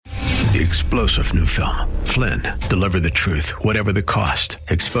The explosive new film, Flynn, deliver the truth, whatever the cost.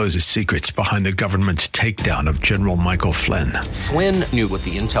 Exposes secrets behind the government's takedown of General Michael Flynn. Flynn knew what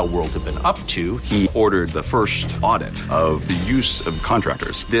the intel world had been up to. He ordered the first audit of the use of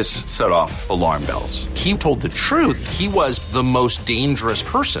contractors. This set off alarm bells. He told the truth. He was the most dangerous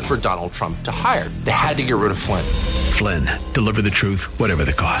person for Donald Trump to hire. They had to get rid of Flynn. Flynn, deliver the truth, whatever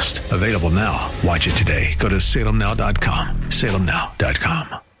the cost. Available now. Watch it today. Go to salemnow.com.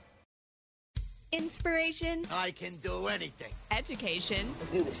 salemnow.com. Inspiration. I can do anything. Education. Let's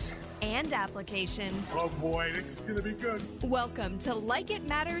do this. And application. Oh boy, this is going to be good. Welcome to Like It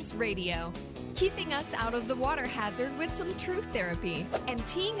Matters Radio. Keeping us out of the water hazard with some truth therapy and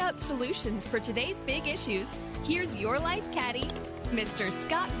teeing up solutions for today's big issues. Here's your life caddy, Mr.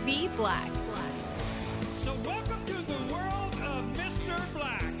 Scott V. Black. So welcome to the world of Mr.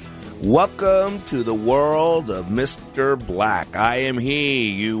 Black. Welcome to the world of Mr. Black. I am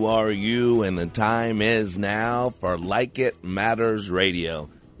he, you are you, and the time is now for Like It Matters Radio.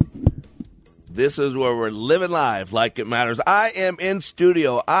 This is where we're living life like it matters. I am in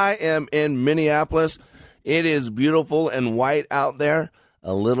studio. I am in Minneapolis. It is beautiful and white out there,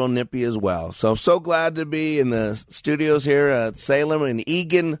 a little nippy as well. So glad to be in the studios here at Salem and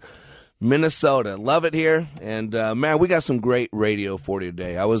Eagan, Minnesota. Love it here. And, man, we got some great radio for you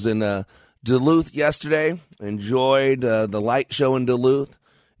today. I was in Duluth yesterday. Enjoyed the light show in Duluth.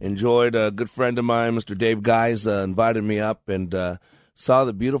 Enjoyed a good friend of mine, Mr. Dave Guys, invited me up and saw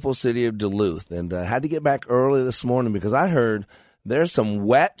the beautiful city of Duluth. And had to get back early this morning because I heard there's some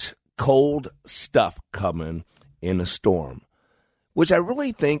wet, cold stuff coming in a storm, which I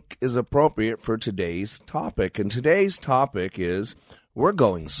really think is appropriate for today's topic. And today's topic is we're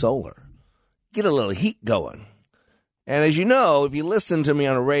going solar. Get a little heat going. And as you know, if you listen to me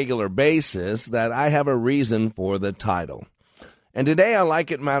on a regular basis, that I have a reason for the title. And today on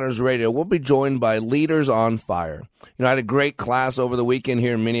Like It Matters Radio, we'll be joined by Leaders on Fire. You know, I had a great class over the weekend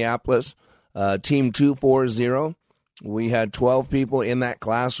here in Minneapolis, Team 240. We had 12 people in that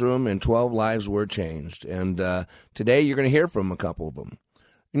classroom and 12 lives were changed. And today you're going to hear from a couple of them.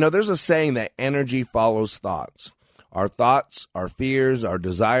 You know, there's a saying that energy follows thoughts. Our thoughts, our fears, our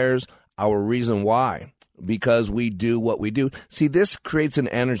desires, our reason why, because we do what we do. See, this creates an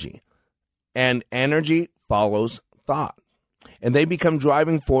energy, and energy follows thought, and they become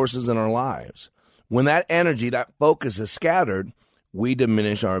driving forces in our lives. When that energy, that focus is scattered, we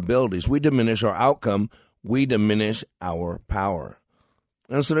diminish our abilities, we diminish our outcome, we diminish our power.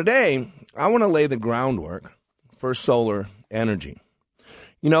 And so today, I want to lay the groundwork for solar energy.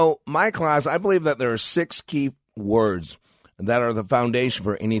 You know, my class, I believe that there are 6 key words that are the foundation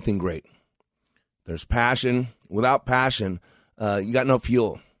for anything great. There's passion. Without passion, you got no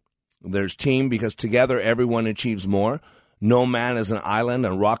fuel. There's team, because together everyone achieves more. No man is an island,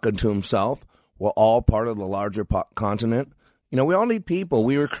 a rock unto himself. We're all part of the larger continent. You know, we all need people.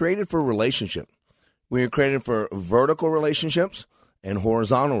 We were created for relationship. We were created for vertical relationships and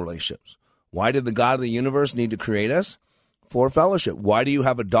horizontal relationships. Why did the God of the universe need to create us? For fellowship. Why do you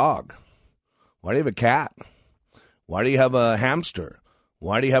have a dog? Why do you have a cat? Why do you have a hamster?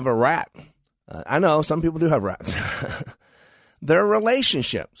 Why do you have a rat? I know some people do have rats. They're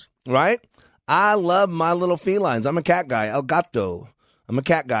relationships, right? I love my little felines. I'm a cat guy, El Gato. I'm a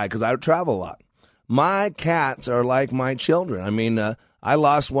cat guy because I travel a lot. My cats are like my children. I mean, I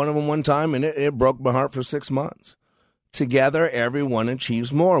lost one of them one time, and it broke my heart for 6 months. Together, everyone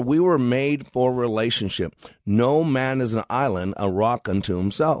achieves more. We were made for relationship. No man is an island, a rock unto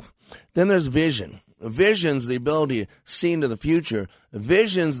himself. Then there's vision. Vision's the ability to see into the future.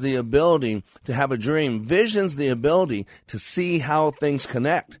 Vision's the ability to have a dream. Vision's the ability to see how things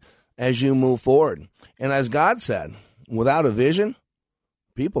connect as you move forward. And as God said, without a vision,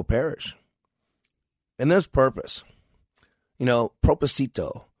 people perish. And there's purpose. You know,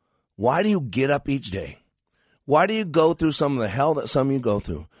 propósito. Why do you get up each day? Why do you go through some of the hell that some of you go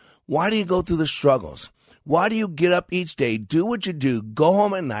through? Why do you go through the struggles? Why do you get up each day, do what you do, go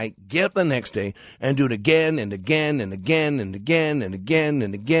home at night, get up the next day, and do it again and again and again and again and again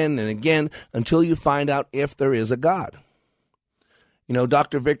and again and again until you find out if there is a God? You know,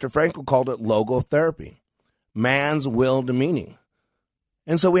 Dr. Viktor Frankl called it logotherapy, man's will to meaning.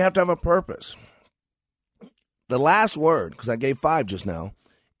 And so we have to have a purpose. The last word, because I gave 5 just now,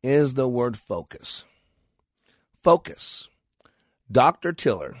 is the word focus. Focus. Dr.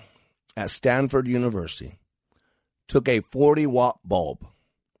 Tiller at Stanford University took a 40-watt bulb,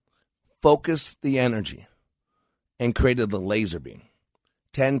 focused the energy, and created the laser beam,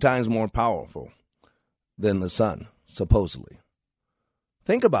 10 times more powerful than the sun, supposedly.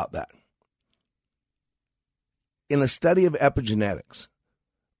 Think about that. In the study of epigenetics,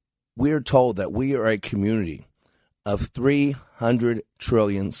 we are told that we are a community of 300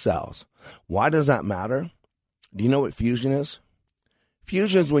 trillion cells. Why does that matter? Do you know what fusion is?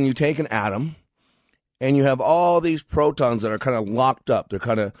 Fusion is when you take an atom and you have all these protons that are kind of locked up.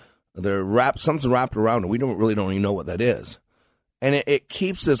 They're wrapped, something's wrapped around it. We don't even know what that is. And it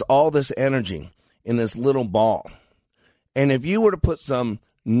keeps all this energy in this little ball. And if you were to put some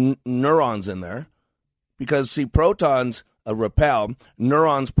neurons in there, because see, protons repel,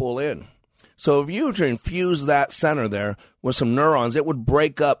 neurons pull in. So if you were to infuse that center there with some neurons, it would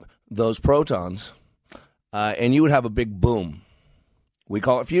break up those protons, and you would have a big boom. We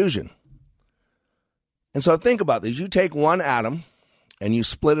call it fusion. And so think about this. You take one atom and you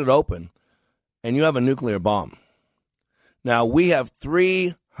split it open, and you have a nuclear bomb. Now, we have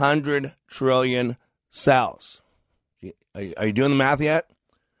 300 trillion cells. Are you doing the math yet?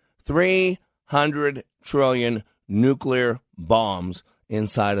 300 trillion nuclear bombs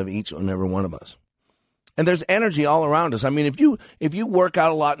inside of each and every one of us. And there's energy all around us. I mean, if you work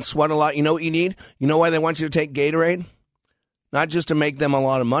out a lot and sweat a lot, you know what you need? You know why they want you to take Gatorade? Not just to make them a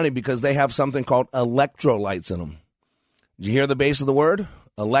lot of money, because they have something called electrolytes in them. Did you hear the base of the word?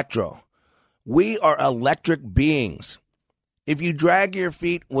 Electro. We are electric beings. If you drag your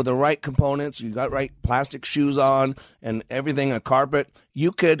feet with the right components, you got right plastic shoes on and everything, a carpet,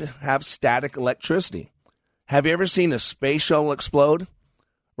 you could have static electricity. Have you ever seen a space shuttle explode?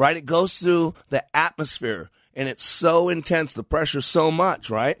 Right? It goes through the atmosphere, and it's so intense, the pressure's so much,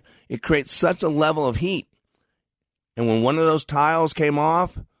 right? It creates such a level of heat. And when one of those tiles came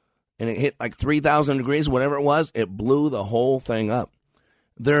off and it hit like 3,000 degrees, whatever it was, it blew the whole thing up.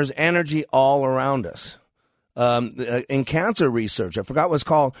 There's energy all around us. In cancer research, I forgot what it's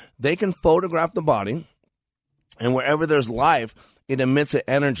called, they can photograph the body, and wherever there's life, it emits an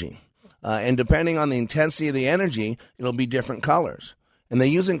energy. And depending on the intensity of the energy, it'll be different colors. And they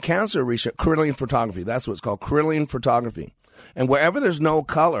use in cancer research Kirlian photography. That's what it's called, Kirlian photography. And wherever there's no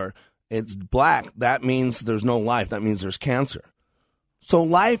color, it's black. That means there's no life. That means there's cancer. So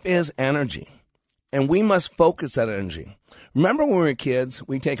life is energy, and we must focus that energy. Remember when we were kids,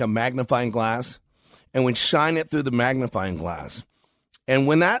 we take a magnifying glass, and we'd shine it through the magnifying glass. And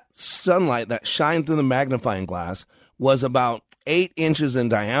when that sunlight that shined through the magnifying glass was about 8 inches in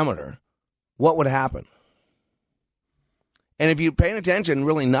diameter, what would happen? And if you're paying attention,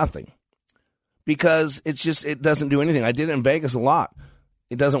 really nothing. Because it doesn't do anything. I did it in Vegas a lot.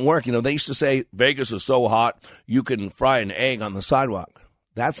 It doesn't work. You know, they used to say, Vegas is so hot, you can fry an egg on the sidewalk.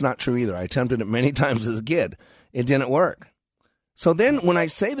 That's not true either. I attempted it many times as a kid. It didn't work. So then when I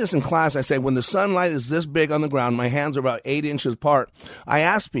say this in class, I say, when the sunlight is this big on the ground, my hands are about 8 inches apart, I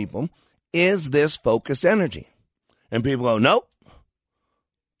ask people, is this focused energy? And people go, nope.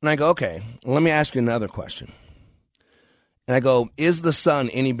 And I go, okay, let me ask you another question. And I go, is the sun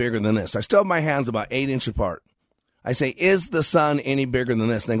any bigger than this? I still have my hands about 8 inches apart. I say, is the sun any bigger than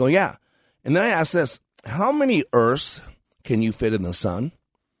this? And they go, yeah. And then I ask this, how many Earths can you fit in the sun?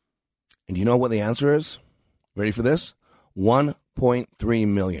 And do you know what the answer is? Ready for this? 1.3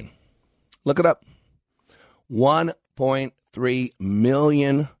 million. Look it up. 1.3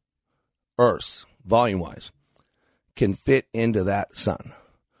 million Earths, volume-wise, can fit into that sun.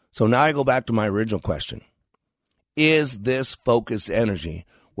 So now I go back to my original question. Is this focused energy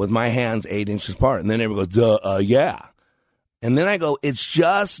with my hands 8 inches apart? And then everyone goes, yeah. And then I go, it's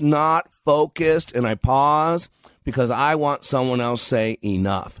just not focused. And I pause because I want someone else to say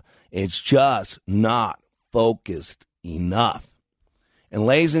enough. It's just not focused enough. And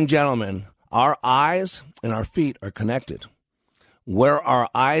ladies and gentlemen, our eyes and our feet are connected. Where our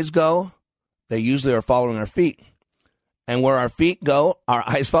eyes go, they usually are following our feet. And where our feet go, our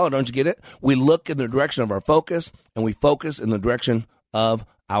eyes follow. Don't you get it? We look in the direction of our focus, and we focus in the direction of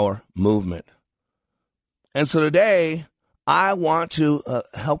our movement. And so today, I want to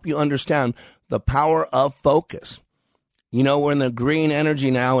help you understand the power of focus. You know, we're in the green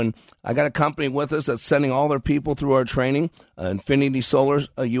energy now, and I got a company with us that's sending all their people through our training, Infinity Solar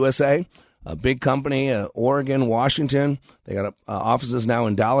USA, a big company, Oregon, Washington. They got offices now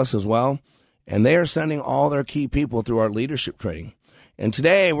in Dallas as well. And they are sending all their key people through our leadership training. And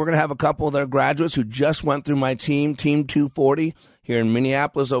today, we're going to have a couple of their graduates who just went through my Team 240, here in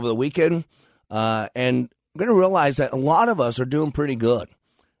Minneapolis over the weekend. And we're going to realize that a lot of us are doing pretty good.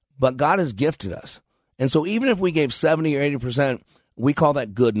 But God has gifted us. And so even if we gave 70 or 80%, we call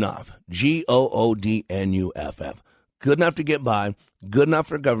that good enough. GOODNUFF. Good enough to get by, good enough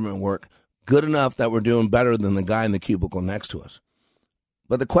for government work, good enough that we're doing better than the guy in the cubicle next to us.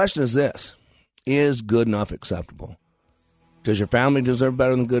 But the question is this. Is good enough acceptable? Does your family deserve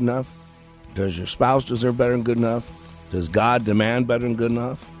better than good enough? Does your spouse deserve better than good enough? Does God demand better than good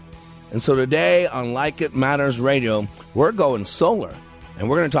enough? And so today on Like It Matters Radio, we're going solar. And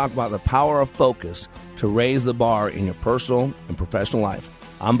we're going to talk about the power of focus to raise the bar in your personal and professional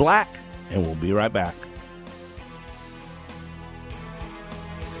life. I'm Black, and we'll be right back.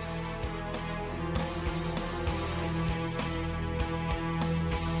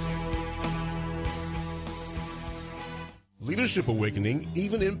 Leadership Awakening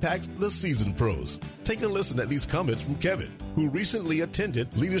even impacts the seasoned pros. Take a listen at these comments from Kevin, who recently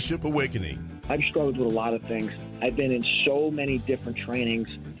attended Leadership Awakening. I've struggled with a lot of things. I've been in so many different trainings,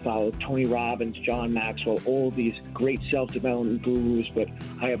 followed Tony Robbins, John Maxwell, all of these great self-development gurus, but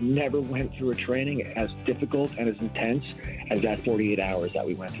I have never went through a training as difficult and as intense as that 48 hours that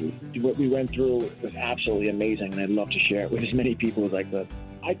we went through. What we went through was absolutely amazing, and I'd love to share it with as many people as I could.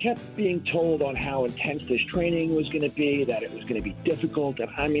 I kept being told on how intense this training was going to be, that it was going to be difficult. And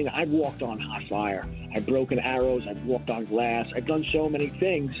I mean, I've walked on hot fire. I've broken arrows. I've walked on glass. I've done so many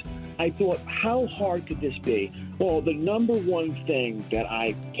things. I thought, how hard could this be? Well, the number one thing that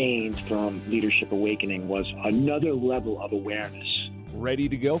I gained from Leadership Awakening was another level of awareness. Ready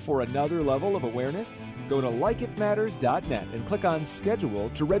to go for another level of awareness? Go to likeitmatters.net and click on Schedule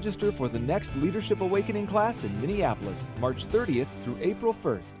to register for the next Leadership Awakening class in Minneapolis, March 30th through April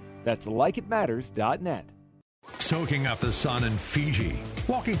 1st. That's likeitmatters.net. Soaking up the sun in Fiji,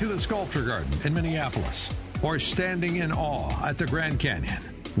 walking through the Sculpture Garden in Minneapolis, or standing in awe at the Grand Canyon.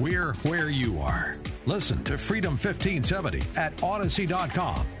 We're where you are. Listen to Freedom 1570 at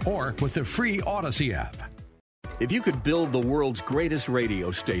Odyssey.com or with the free Odyssey app. If you could build the world's greatest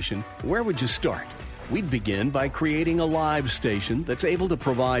radio station, where would you start? We'd begin by creating a live station that's able to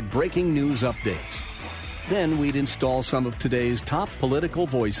provide breaking news updates. Then we'd install some of today's top political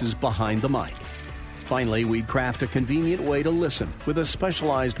voices behind the mic. Finally, we'd craft a convenient way to listen with a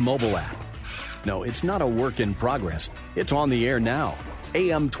specialized mobile app. No, it's not a work in progress. It's on the air now.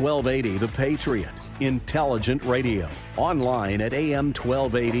 AM 1280 The Patriot. Intelligent radio. Online at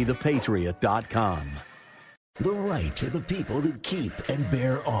am1280thepatriot.com. The right of the people to keep and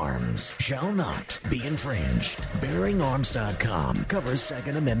bear arms shall not be infringed. BearingArms.com covers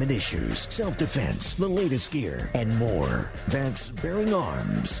Second Amendment issues, self-defense, the latest gear, and more. That's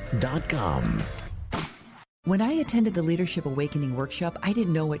BearingArms.com. When I attended the Leadership Awakening workshop, I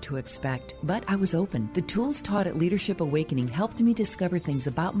didn't know what to expect, but I was open. The tools taught at Leadership Awakening helped me discover things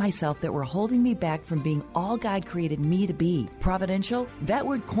about myself that were holding me back from being all God created me to be. Providential? That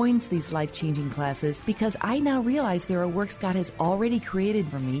word coins these life-changing classes because I now realize there are works God has already created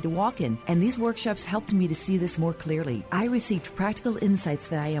for me to walk in, and these workshops helped me to see this more clearly. I received practical insights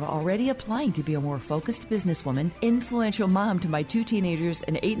that I am already applying to be a more focused businesswoman, influential mom to my 2 teenagers,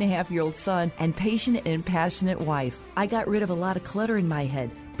 an 8.5-year-old son, and patient and passionate wife. I got rid of a lot of clutter in my head.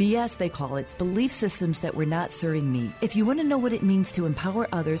 BS, they call it, belief systems that were not serving me. If you want to know what it means to empower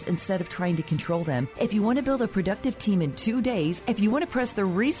others instead of trying to control them, if you want to build a productive team in 2 days, if you want to press the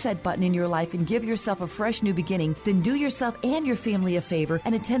reset button in your life and give yourself a fresh new beginning, then do yourself and your family a favor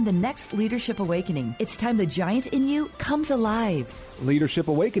and attend the next Leadership Awakening. It's time the giant in you comes alive. Leadership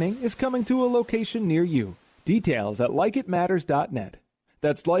Awakening is coming to a location near you. Details at likeitmatters.net.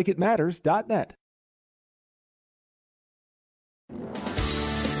 That's likeitmatters.net.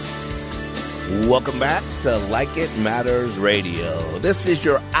 Welcome back to Like It Matters Radio. This is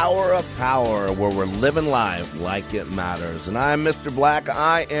your hour of power where we're living life like it matters. And I'm Mr. Black.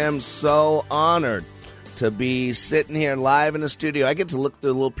 I am so honored to be sitting here live in the studio. I get to look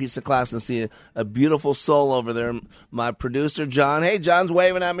through a little piece of glass and see a beautiful soul over there. My producer, John. Hey, John's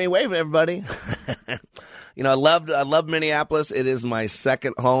waving at me. Wave, everybody. You know, I love Minneapolis. It is my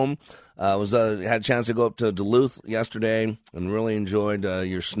second home. Had a chance to go up to Duluth yesterday and really enjoyed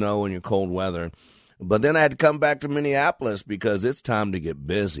your snow and your cold weather. But then I had to come back to Minneapolis because it's time to get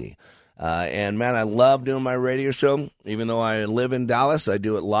busy. And, man, I love doing my radio show. Even though I live in Dallas, I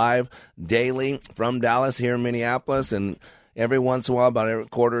do it live daily from Dallas here in Minneapolis. And every once in a while, about every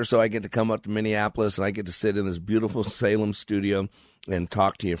quarter or so, I get to come up to Minneapolis, and I get to sit in this beautiful Salem studio and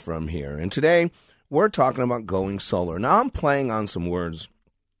talk to you from here. And today, we're talking about going solar. Now, I'm playing on some words.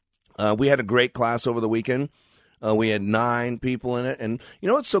 We had a great class over the weekend. We had 9 people in it. And you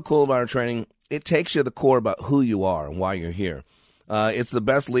know what's so cool about our training? It takes you to the core about who you are and why you're here. It's the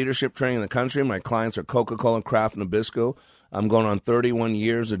best leadership training in the country. My clients are Coca-Cola, Kraft, and Nabisco. I'm going on 31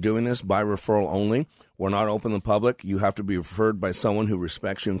 years of doing this by referral only. We're not open to the public. You have to be referred by someone who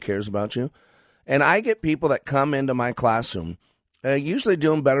respects you and cares about you. And I get people that come into my classroom usually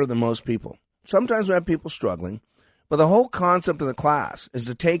doing better than most people. Sometimes we have people struggling. But the whole concept of the class is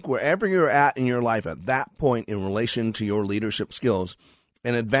to take wherever you're at in your life at that point in relation to your leadership skills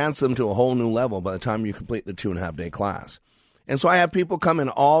and advance them to a whole new level by the time you complete the 2.5-day class. And so I have people come in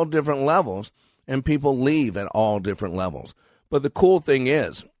all different levels, and people leave at all different levels. But the cool thing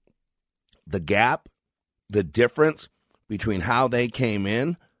is, the gap, the difference between how they came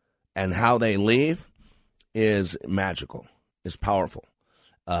in and how they leave is magical. It's powerful.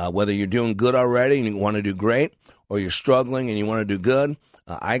 Whether you're doing good already and you want to do great, or you're struggling and you want to do good,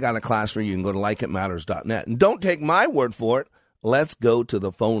 I got a class for you. You can go to likeitmatters.net. And don't take my word for it. Let's go to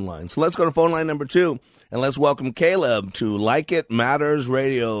the phone line. So let's go to phone line number 2, and let's welcome Caleb to Like It Matters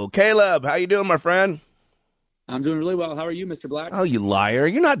Radio. Caleb, how you doing, my friend? I'm doing really well. How are you, Mr. Black? Oh, you liar.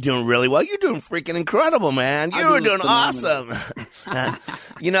 You're not doing really well. You're doing freaking incredible, man. You were doing awesome.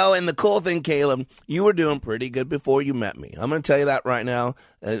 And the cool thing, Caleb, you were doing pretty good before you met me. I'm going to tell you that right now.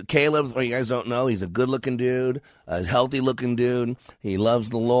 Caleb, for you guys don't know, he's a good-looking dude, a healthy-looking dude. He loves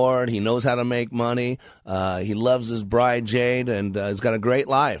the Lord. He knows how to make money. He loves his bride, Jade, and he's got a great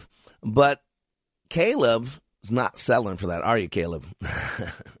life. But Caleb is not selling for that, are you, Caleb?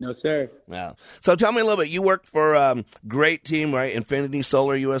 No, sir. Yeah. So tell me a little bit. You work for great team, right? Infinity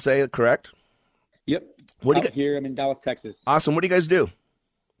Solar USA, correct? Yep. What do you here? I'm in Dallas, Texas. Awesome. What do you guys do?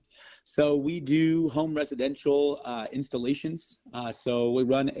 So we do home residential installations. So we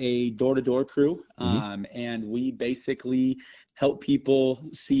run a door-to-door crew, and we basically help people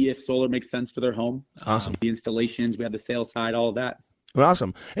see if solar makes sense for their home. Awesome. The installations, we have the sales side, all of that.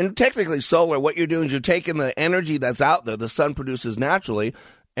 Awesome. And technically, solar, what you're doing is you're taking the energy that's out there, the sun produces naturally,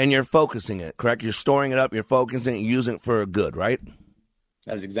 and you're focusing it, correct? You're storing it up, you're focusing it, using it for good, right?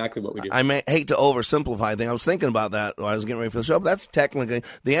 That is exactly what we do. I hate to oversimplify things. I was thinking about that while I was getting ready for the show, but that's technically,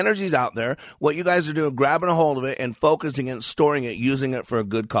 the energy's out there. What you guys are doing, grabbing a hold of it and focusing it, storing it, using it for a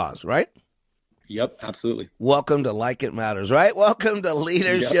good cause, right? Yep, absolutely. Welcome to Like It Matters, right? Welcome to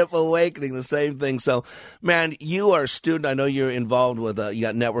Leadership Awakening, the same thing. So, man, you are a student. I know you're involved with, you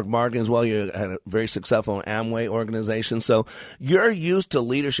got network marketing as well. You had a very successful Amway organization. So you're used to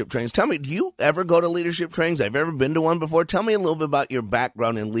leadership trainings. Tell me, do you ever go to leadership trainings? Have you ever been to one before? Tell me a little bit about your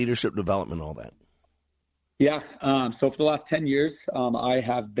background in leadership development and all that. Yeah. So for the last 10 years, I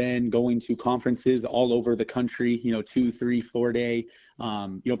have been going to conferences all over the country, 2, 3, 4 day,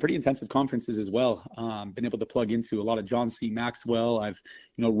 pretty intensive conferences as well. Been able to plug into a lot of John C. Maxwell. I've,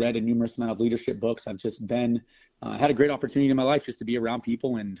 read a numerous amount of leadership books. I've just been, had a great opportunity in my life just to be around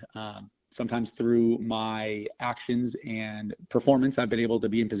people. And sometimes through my actions and performance, I've been able to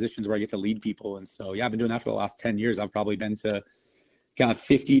be in positions where I get to lead people. And so, yeah, I've been doing that for the last 10 years. I've probably been to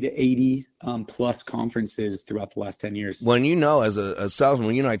 50 to 80 plus conferences throughout the last 10 years. When as a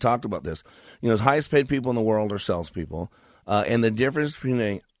salesman, I talked about this, the highest paid people in the world are salespeople. And the difference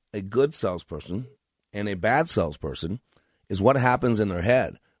between a good salesperson and a bad salesperson is what happens in their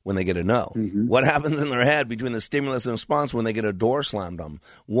head when they get a no. Mm-hmm. What happens in their head between the stimulus and response when they get a door slammed on them?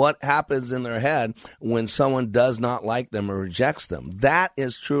 What happens in their head when someone does not like them or rejects them? That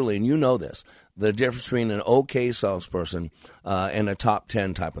is truly, and you know this, the difference between an okay salesperson and a top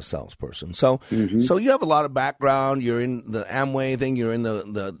 10 type of salesperson. So so you have a lot of background. You're in the Amway thing. You're in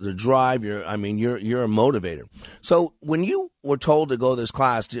the drive. You're a motivator. So when you were told to go to this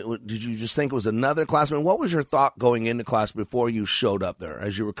class, did you just think it was another class? I mean, what was your thought going into class before you showed up there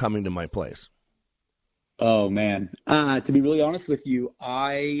as you were coming to my place? Oh, man. To be really honest with you,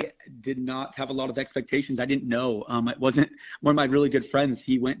 I did not have a lot of expectations. I didn't know. It wasn't one of my really good friends.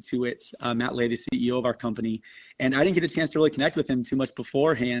 He went to it, Matt Lay, the CEO of our company, and I didn't get a chance to really connect with him too much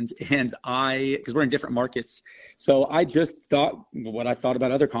beforehand. And because we're in different markets. So I just thought what I thought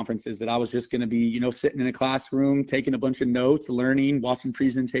about other conferences, that I was just going to be, sitting in a classroom, taking a bunch of notes, learning, watching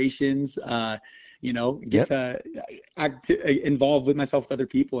presentations, get to act involved with myself with other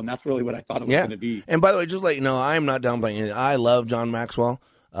people. And that's really what I thought it was going to be. And by the way, just let you know, I am not downplaying anything. I love John Maxwell.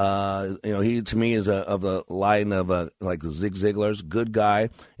 He to me is of the line of like Zig Ziglar's, good guy,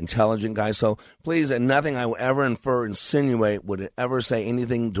 intelligent guy. So please, nothing I will ever insinuate would ever say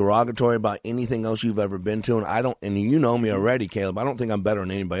anything derogatory about anything else you've ever been to. And I don't, and you know me already, Caleb. I don't think I'm better than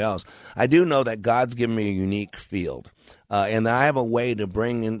anybody else. I do know that God's given me a unique field, and I have a way to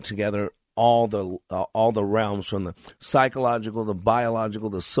bring in together all the realms, from the psychological, the biological,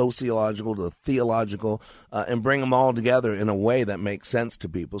 the sociological, the theological, and bring them all together in a way that makes sense to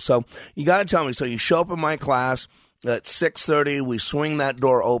people. So you got to tell me. So you show up in my class at 6:30. We swing that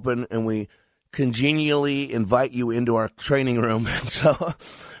door open and we congenially invite you into our training room. So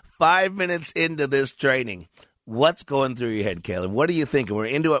 5 minutes into this training, what's going through your head, Caleb? What are you thinking? We're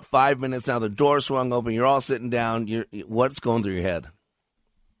into it 5 minutes now. The door swung open. You're all sitting down. What's going through your head?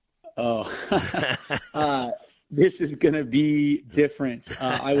 Oh, this is going to be different.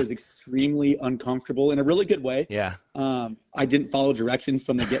 I was extremely uncomfortable in a really good way. Yeah. I didn't follow directions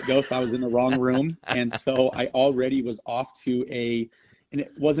from the get-go, so I was in the wrong room. And so I already was off to and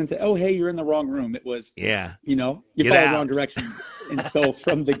it wasn't, oh, hey, you're in the wrong room. It was, you follow the wrong direction. And so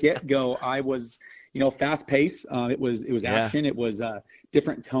from the get-go, I was, fast pace. It was action. It was a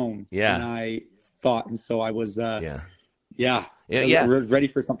different tone than I thought. And so I was, we're ready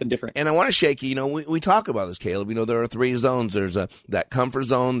for something different. And I want to shake you. We talk about this, Caleb. There are 3 zones. There's that comfort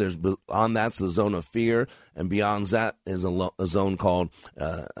zone. There's beyond that's the zone of fear, and beyond that is a zone called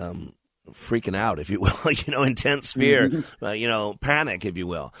freaking out, if you will. Intense fear, panic, if you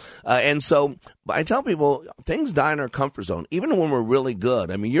will. And so I tell people things die in our comfort zone, even when we're really good.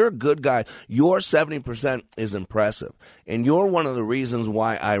 I mean, you're a good guy. Your 70% is impressive, and you're one of the reasons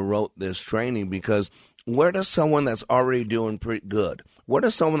why I wrote this training, because where does someone that's already doing pretty good? Where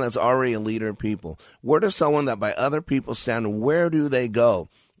does someone that's already a leader of people? Where does someone that by other people's standard, where do they go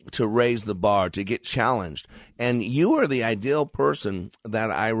to raise the bar, to get challenged? And you are the ideal person that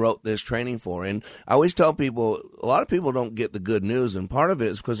I wrote this training for. And I always tell people, a lot of people don't get the good news, and part of it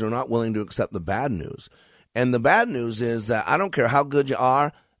is because they're not willing to accept the bad news. And the bad news is that I don't care how good you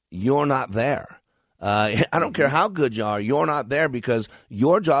are, you're not there. I don't care how good you are, you're not there, because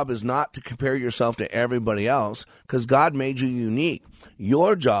your job is not to compare yourself to everybody else, because God made you unique.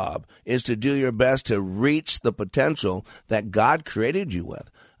 Your job is to do your best to reach the potential that God created you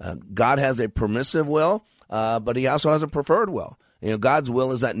with. God has a permissive will, but he also has a preferred will. God's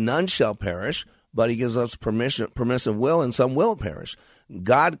will is that none shall perish, but he gives us permissive will, and some will perish.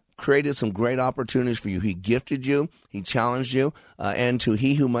 God created some great opportunities for you. He gifted you. He challenged you. And to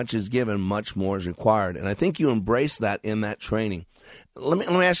he who much is given, much more is required. And I think you embraced that in that training. Let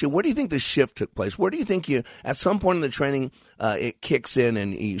me ask you, where do you think the shift took place? Where do you think at some point in the training, it kicks in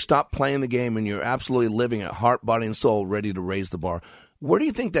and you stop playing the game and you're absolutely living it, heart, body, and soul, ready to raise the bar? Where do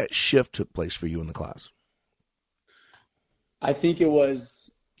you think that shift took place for you in the class? I think it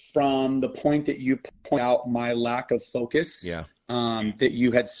was from the point that you point out my lack of focus. Yeah. That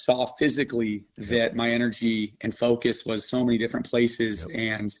you had saw physically that my energy and focus was so many different places,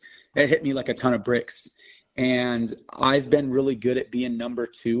 and it hit me like a ton of bricks. And I've been really good at being number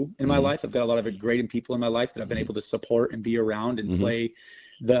 2 in my life. I've got a lot of great people in my life that I've been able to support and be around and play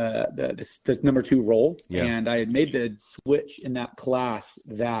the number 2 role. Yeah. And I had made the switch in that class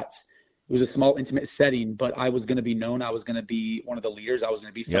that it was a small, intimate setting, but I was going to be known. I was going to be one of the leaders. I was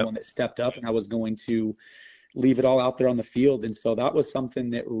going to be someone that stepped up, and I was going to leave it all out there on the field. And so that was something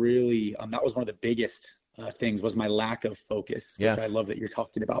that really, that was one of the biggest things, was my lack of focus. Yeah. Which I love that you're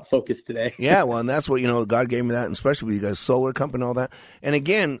talking about focus today. Yeah, well, and that's what, God gave me that, and especially with you guys, solar company and all that. And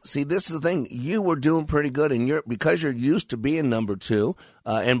again, see, this is the thing. You were doing pretty good, and because you're used to being number 2.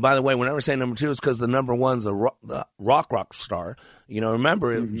 And by the way, whenever I say number 2, it's because the number 1's the rock star.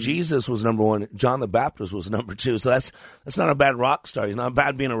 Remember, Jesus was number 1. John the Baptist was number 2. So that's not a bad rock star. It's not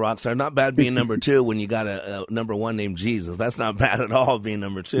bad being a rock star. Not bad being number 2 when you got a number 1 named Jesus. That's not bad at all, being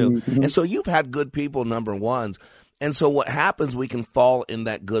number 2. And so you've had good people, number 1s. And so what happens, we can fall in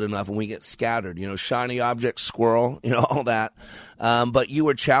that good enough and we get scattered, shiny object, squirrel, all that. But you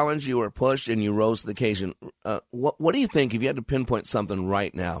were challenged, you were pushed, and you rose to the occasion. What do you think, if you had to pinpoint something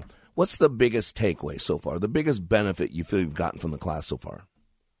right now, what's the biggest takeaway so far, the biggest benefit you feel you've gotten from the class so far?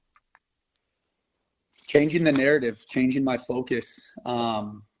 Changing the narrative, changing my focus,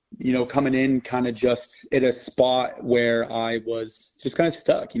 coming in kind of just at a spot where I was just kind of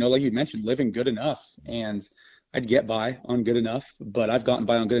stuck, like you mentioned, living good enough. And I'd get by on good enough, but I've gotten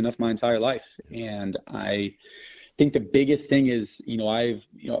by on good enough my entire life. And I think the biggest thing is, I've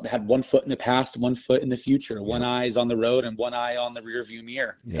had one foot in the past, one foot in the future, one eye is on the road and one eye on the rear view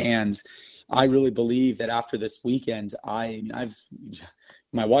mirror. Yeah. And I really believe that after this weekend,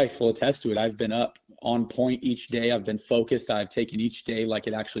 my wife will attest to it. I've been up on point each day. I've been focused. I've taken each day like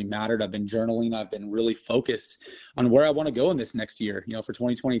it actually mattered. I've been journaling. I've been really focused on where I want to go in this next year, for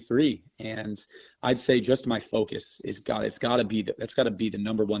 2023. And I'd say just my focus that's got to be the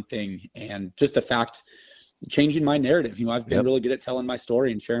number one thing. And just the fact, changing my narrative. I've been really good at telling my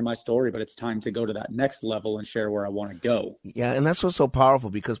story and sharing my story, but it's time to go to that next level and share where I want to go. Yeah, and that's what's so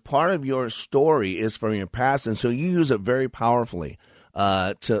powerful, because part of your story is from your past, and so you use it very powerfully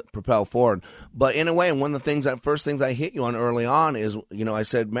to propel forward. But in a way, and one of the first things I hit you on early on is, I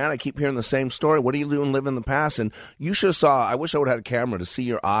said, man, I keep hearing the same story. What are you doing living in the past? And you should have saw, I wish I would have had a camera to see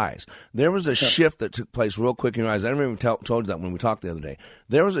your eyes. There was a shift that took place real quick in your eyes. I never even told you that when we talked the other day.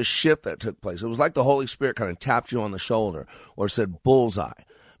 There was a shift that took place. It was like the Holy Spirit kind of tapped you on the shoulder or said bullseye.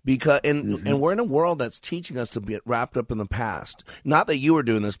 And we're in a world that's teaching us to get wrapped up in the past. Not that you were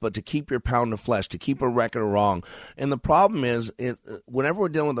doing this, but to keep your pound of flesh, to keep a record wrong. And the problem is, whenever we're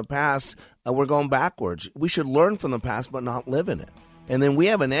dealing with the past, we're going backwards. We should learn from the past, but not live in it. And then we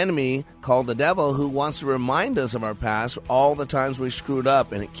have an enemy called the devil who wants to remind us of our past, all the times we screwed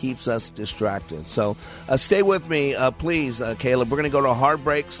up, and it keeps us distracted. So stay with me, please, Caleb. We're going to go to a hard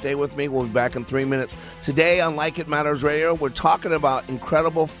break. Stay with me. We'll be back in 3 minutes. Today on Like It Matters Radio, we're talking about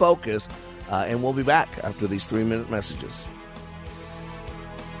incredible focus, and we'll be back after these 3-minute messages.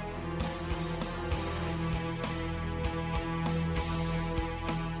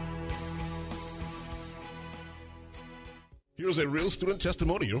 Here's a real student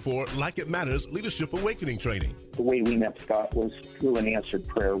testimonial for Like It Matters Leadership Awakening Training. The way we met Scott was through an answered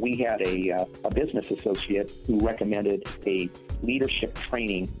prayer. We had a business associate who recommended a leadership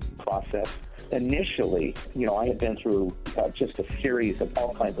training process. Initially, I had been through just a series of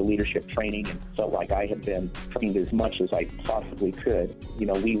all kinds of leadership training and felt like I had been trained as much as I possibly could.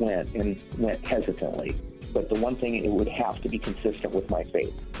 We went hesitantly. But the one thing, it would have to be consistent with my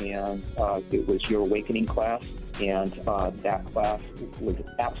faith. And it was your awakening class. And that class was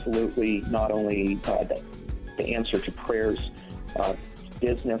absolutely not only the answer to prayers,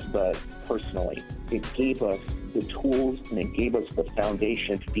 business, but personally. It gave us the tools and it gave us the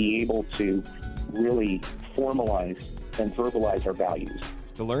foundation to be able to really formalize and verbalize our values.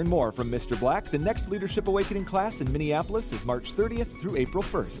 To learn more from Mr. Black, the next Leadership Awakening class in Minneapolis is March 30th through April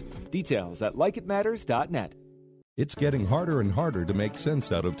 1st. Details at likeitmatters.net. It's getting harder and harder to make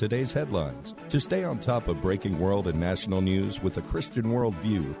sense out of today's headlines. To stay on top of breaking world and national news with a Christian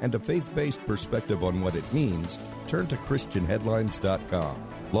worldview and a faith-based perspective on what it means, turn to ChristianHeadlines.com.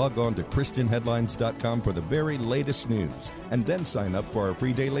 Log on to ChristianHeadlines.com for the very latest news, and then sign up for our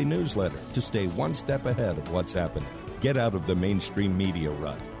free daily newsletter to stay one step ahead of what's happening. Get out of the mainstream media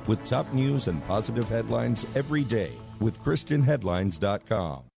rut with top news and positive headlines every day with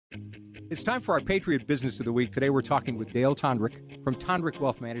ChristianHeadlines.com. It's time for our Patriot Business of the Week. Today we're talking with Dale Tondrick from Tondrick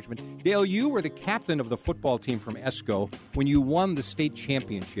Wealth Management. Dale, you were the captain of the football team from ESCO when you won the state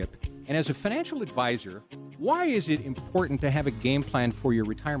championship. And as a financial advisor, why is it important to have a game plan for your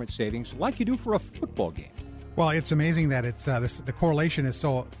retirement savings like you do for a football game? Well, it's amazing that it's the correlation is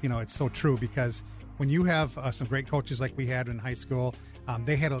so, it's so true, because when you have some great coaches like we had in high school,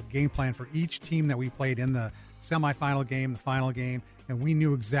 they had a game plan for each team that we played in the semifinal game, the final game, and we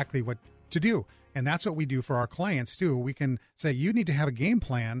knew exactly what to do. And that's what we do for our clients too. We can say, you need to have a game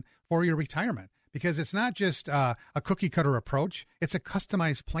plan for your retirement, because it's not just a cookie cutter approach. It's a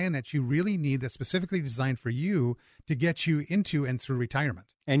customized plan that you really need, that's specifically designed for you to get you into and through retirement.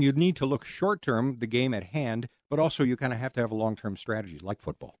 And you need to look short-term, the game at hand, but also you kind of have to have a long-term strategy like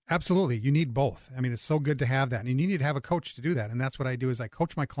football. Absolutely. You need both. I mean, it's so good to have that. And you need to have a coach to do that. And that's what I do, is I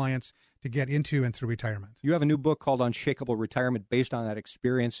coach my clients to get into and through retirement. You have a new book called Unshakable Retirement based on that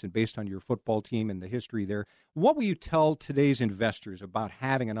experience and based on your football team and the history there. What will you tell today's investors about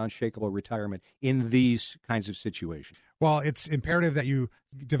having an unshakable retirement in these kinds of situations? Well, it's imperative that you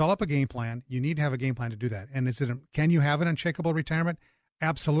develop a game plan. You need to have a game plan to do that. And can you have an unshakable retirement?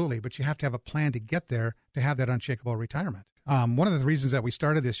 Absolutely, but you have to have a plan to get there to have that unshakable retirement. One of the reasons that we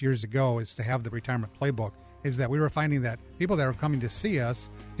started this years ago is to have the retirement playbook, is that we were finding that people that were coming to see us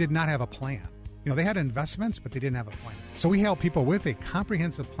did not have a plan. They had investments, but they didn't have a plan. So we help people with a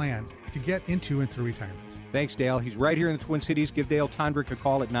comprehensive plan to get into and through retirement. Thanks, Dale. He's right here in the Twin Cities. Give Dale Tondrick a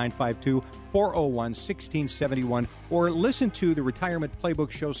call at 952-401-1671, or listen to the Retirement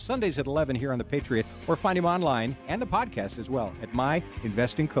Playbook show Sundays at 11 here on The Patriot, or find him online and the podcast as well at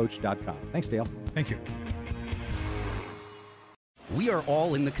myinvestingcoach.com. Thanks, Dale. Thank you. We are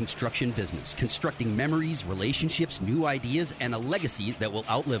all in the construction business, constructing memories, relationships, new ideas, and a legacy that will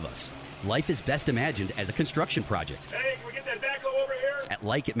outlive us. Life is best imagined as a construction project. Hey, can we get that backhoe over here? At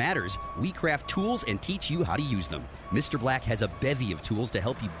Like It Matters, we craft tools and teach you how to use them. Mr. Black has a bevy of tools to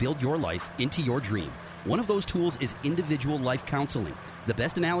help you build your life into your dream. One of those tools is individual life counseling. The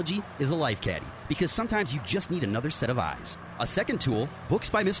best analogy is a life caddy, because sometimes you just need another set of eyes. A second tool, Books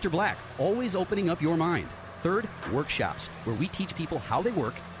by Mr. Black, always opening up your mind. Third, workshops, where we teach people how they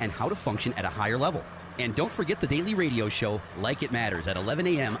work and how to function at a higher level. And don't forget the daily radio show, Like It Matters, at 11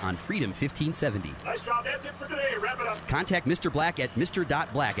 a.m. on Freedom 1570. Nice job. That's it for today. Wrap it up. Contact Mr. Black at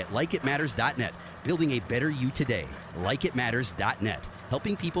mr.black@likeitmatters.net. Building a better you today. Likeitmatters.net.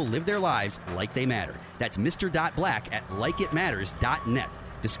 Helping people live their lives like they matter. That's mr.black@likeitmatters.net.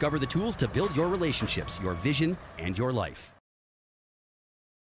 Discover the tools to build your relationships, your vision, and your life.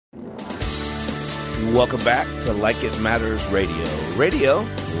 Welcome back to Like It Matters Radio. Radio,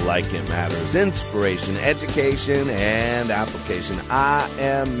 like it matters. Inspiration, education, and application. I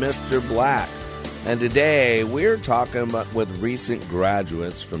am Mr. Black. And today we're talking about with recent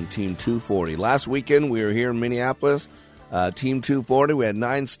graduates from Team 240. Last weekend we were here in Minneapolis. Team 240, we had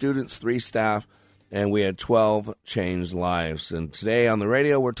 9 students, 3 staff, and we had 12 changed lives. And today on the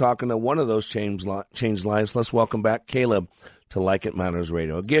radio we're talking to one of those changed lives. Let's welcome back Caleb to Like It Matters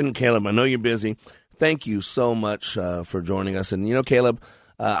Radio. Again, Caleb, I know you're busy. Thank you so much for joining us. And, you know, Caleb,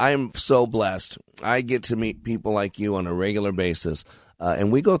 I am so blessed. I get to meet people like you on a regular basis,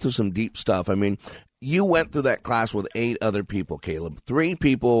 and we go through some deep stuff. I mean, you went through that class with 8 other people, Caleb. 3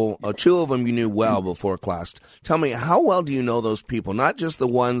 people, 2 of them you knew well before class. Tell me, how well do you know those people? Not just the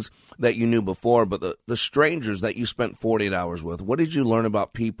ones that you knew before, but the strangers that you spent 48 hours with. What did you learn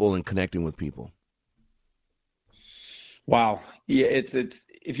about people and connecting with people? Wow. Yeah, it's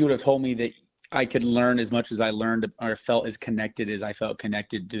if you would have told me that I could learn as much as I learned or felt as connected as I felt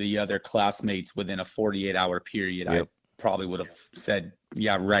connected to the other classmates within a 48-hour period, Yep. I probably would have said,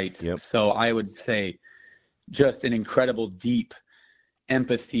 yeah, right. Yep. So I would say just an incredible, deep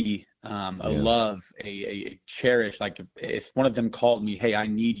empathy, a love, a cherish. Like if one of them called me, hey, I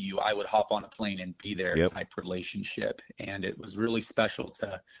need you, I would hop on a plane and be there type relationship. And it was really special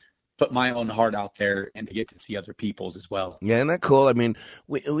to put my own heart out there and to get to see other people's as well. Yeah, isn't that cool? I mean,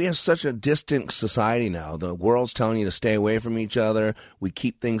 we have such a distant society now. The world's telling you to stay away from each other. We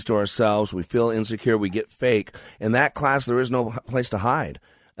keep things to ourselves. We feel insecure. We get fake. In that class, there is no place to hide.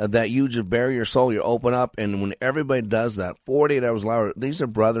 That you just bare your soul, you open up, and when everybody does that, 48 hours later, these are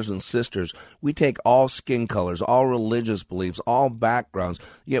brothers and sisters. We take all skin colors, all religious beliefs, all backgrounds.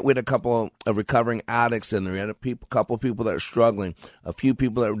 Yet we had a couple of recovering addicts in there. We had a couple of people that were struggling, a few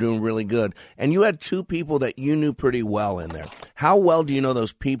people that were doing really good. And you had 2 people that you knew pretty well in there. How well do you know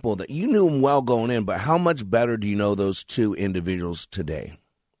those people that you knew them well going in, but how much better do you know those 2 individuals today?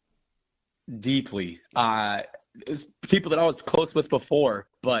 Deeply. It's people that I was close with before,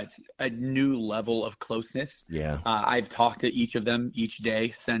 but a new level of closeness. Yeah. I've talked to each of them each day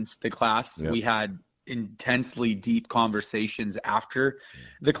since the class. Yep. We had intensely deep conversations after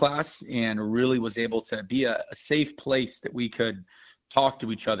the class and really was able to be a safe place that we could talk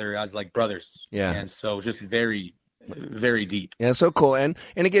to each other as like brothers. Yeah. And so just very, very deep. Yeah, so cool. And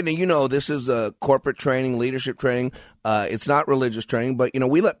again, you know, this is a corporate training, leadership training. It's not religious training, but, you know,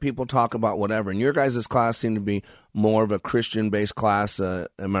 we let people talk about whatever. And your guys' class seemed to be more of a Christian-based class. As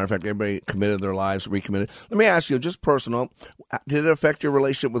a matter of fact, everybody committed their lives, recommitted. Let me ask you, just personal, did it affect your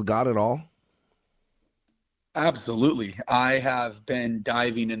relationship with God at all? Absolutely. I have been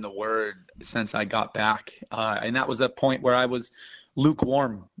diving in the Word since I got back. And that was a point where I was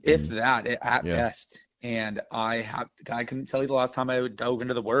lukewarm, if that, at best. And I couldn't tell you the last time I dove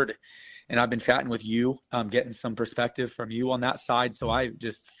into the Word. And I've been chatting with you, getting some perspective from you on that side. So I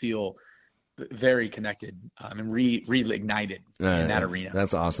just feel very connected and reignited in that arena.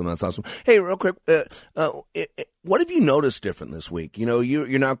 That's awesome. That's awesome. Hey, real quick, what have you noticed different this week? You know,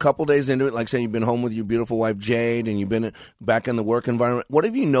 you're now a couple days into it. Like saying you've been home with your beautiful wife, Jade, and you've been back in the work environment. What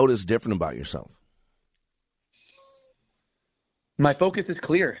have you noticed different about yourself? My focus is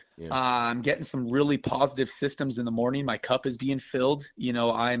clear. Yeah. I'm getting some really positive systems in the morning. My cup is being filled. You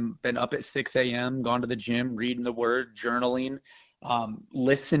know, I'm been up at 6 a.m., gone to the gym, reading the Word, journaling,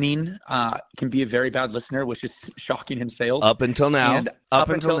 listening. Can be a very bad listener, which is shocking in sales. Up until now. And up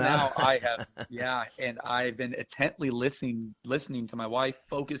until now, I have, and I've been intently listening to my wife,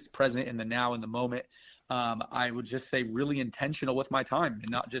 focused, present in the now, in the moment. I would just say really intentional with my time and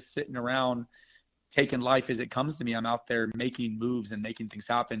not just sitting around taking life as it comes to me. I'm out there making moves and making things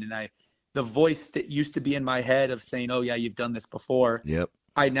happen. And the voice that used to be in my head of saying, oh yeah, you've done this before. Yep.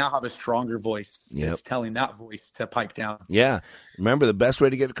 I now have a stronger voice. Yep. That's telling that voice to pipe down. Yeah. Remember, the best way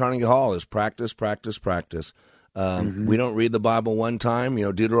to get to Carnegie Hall is practice, practice, practice. We don't read the Bible one time. You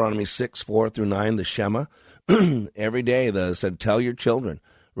know, Deuteronomy 6:4-9, the Shema. Every day, said, tell your children.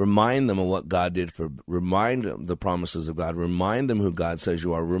 Remind them of what God did remind them the promises of God. Remind them who God says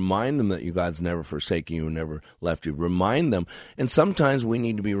you are. Remind them that God's never forsaken you and never left you. Remind them. And sometimes we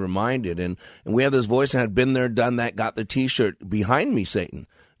need to be reminded. And we have this voice that had been there, done that, got the T-shirt, behind me, Satan.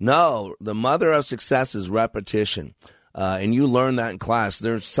 No, the mother of success is repetition. And you learn that in class.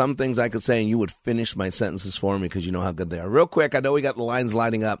 There's some things I could say, and you would finish my sentences for me because you know how good they are. Real quick, I know we got the lines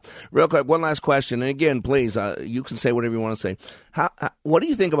lighting up. Real quick, one last question. And again, please, you can say whatever you want to say. What do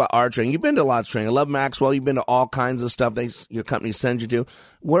you think about our training? You've been to lots of training. I love Maxwell. You've been to all kinds of stuff your company sends you to.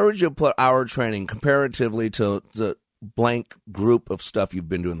 Where would you put our training comparatively to the blank group of stuff you've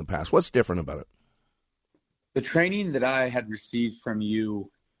been to in the past? What's different about it? The training that I had received from you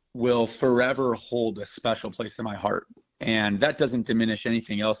will forever hold a special place in my heart. And that doesn't diminish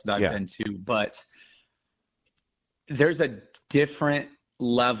anything else that I've been to, but there's a different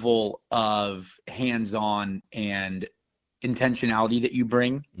level of hands-on and intentionality that you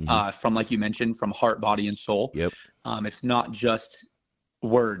bring from, like you mentioned, from heart, body, and soul. Yep. It's not just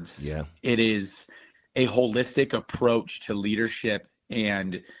words. Yeah. It is a holistic approach to leadership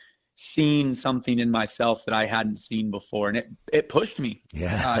and seeing something in myself that I hadn't seen before. And it pushed me.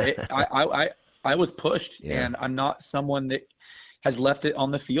 Yeah. I was pushed, and I'm not someone that has left it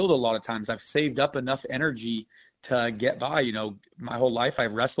on the field a lot of times. I've saved up enough energy to get by. You know, my whole life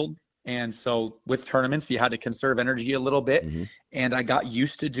I've wrestled. And so with tournaments, you had to conserve energy a little bit. And I got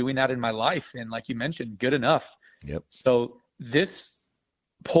used to doing that in my life. And like you mentioned, good enough. Yep. So this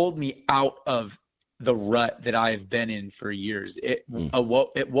pulled me out of the rut that I've been in for years. It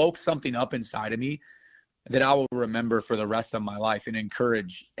woke something up inside of me that I will remember for the rest of my life and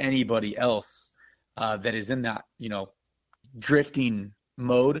encourage anybody else that is in that, you know, drifting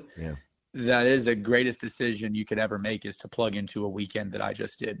mode. Yeah. That is the greatest decision you could ever make, is to plug into a weekend that I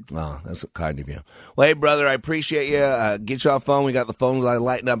just did. Wow, that's kind of you. Well, hey, brother, I appreciate you. Get you off phone. We got the phones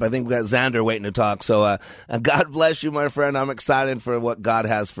lighting up. I think we got Xander waiting to talk. So God bless you, my friend. I'm excited for what God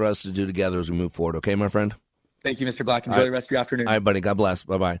has for us to do together as we move forward. Okay, my friend? Thank you, Mr. Black. Enjoy the rest of your afternoon. All right, buddy. God bless.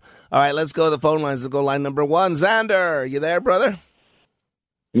 Bye-bye. All right, let's go to the phone lines. Let's go line number 1. Xander, you there, brother?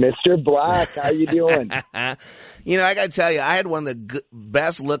 Mr. Black, how you doing? You know, I got to tell you, I had one of the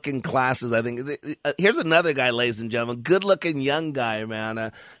best-looking classes, I think. Here's another guy, ladies and gentlemen, good-looking young guy,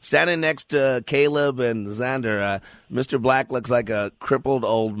 man. Standing next to Caleb and Xander, Mr. Black looks like a crippled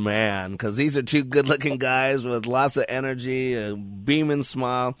old man, because these are two good-looking guys with lots of energy, a beaming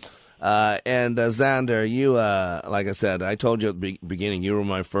smile. And Xander, you, like I said, I told you at the beginning, you were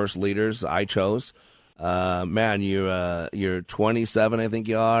my first leaders I chose. Man, you're 27, I think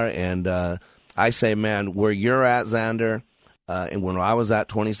you are, and I say, man, where you're at, Xander, and when I was at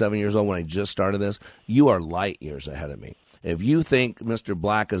 27 years old, when I just started this, you are light years ahead of me. If you think Mr.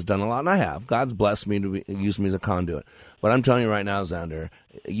 Black has done a lot, and I have, God's blessed me to use me as a conduit, but I'm telling you right now, Xander,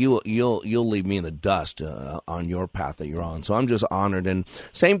 you'll leave me in the dust on your path that you're on. So I'm just honored. And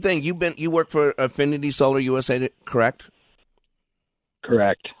same thing, you work for Affinity Solar USA, correct?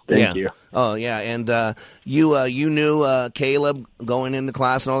 Correct. Thank you. Oh, yeah. And you knew Caleb going into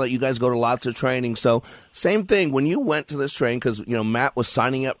class and all that. You guys go to lots of training. So same thing, when you went to this training, because, you know, Matt was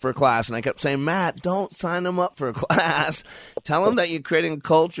signing up for a class, and I kept saying, Matt, don't sign him up for a class. Tell him that you're creating a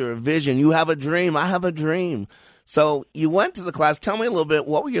culture, a vision. You have a dream. I have a dream. So you went to the class. Tell me a little bit,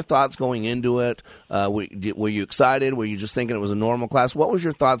 what were your thoughts going into it? Were you excited? Were you just thinking it was a normal class? What was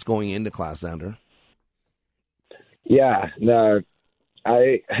your thoughts going into class, Xander? Yeah, no.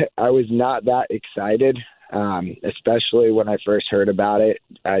 I was not that excited, especially when I first heard about it.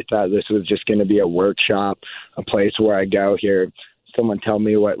 I thought this was just going to be a workshop, a place where I go hear someone tell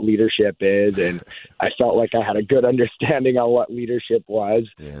me what leadership is, and I felt like I had a good understanding on what leadership was.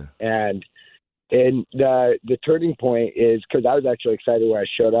 Yeah. And the turning point is, because I was actually excited when I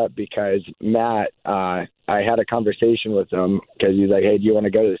showed up, because Matt, I had a conversation with him, because he's like, hey, do you want to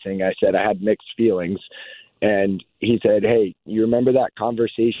go to this thing? I said I had mixed feelings. And he said, hey, you remember that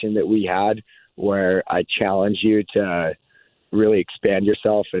conversation that we had where I challenged you to really expand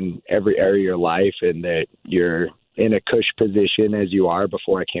yourself in every area of your life, and that you're in a cush position as you are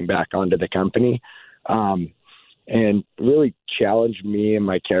before I came back onto the company, and really challenged me and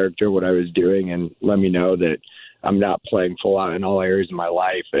my character, what I was doing, and let me know that I'm not playing full out in all areas of my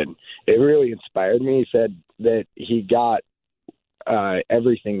life. And it really inspired me. He said that he got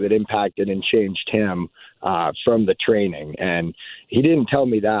everything that impacted and changed him from the training. And he didn't tell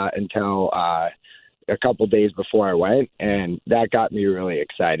me that until a couple days before I went, and that got me really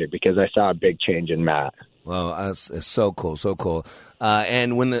excited because I saw a big change in Matt. Well, it's so cool, so cool.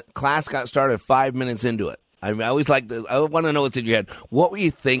 And when the class got started, 5 minutes into it, I always like this. I want to know what's in your head. What were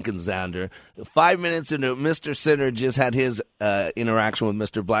you thinking, Xander? 5 minutes into it, Mr. Sinner just had his interaction with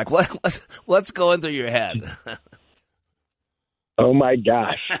Mr. Black. What's going through your head? Oh, my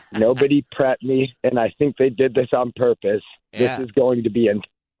gosh. Nobody prepped me, and I think they did this on purpose. Yeah. This is going to be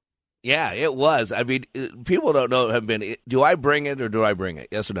Yeah, it was. I mean, people don't know. Do I bring it or do I bring it?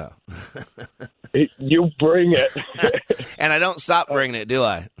 Yes or no? You bring it. And I don't stop bringing it, do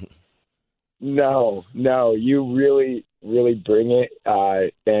I? No, you really, really bring it.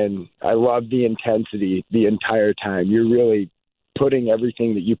 And I love the intensity the entire time. You're really putting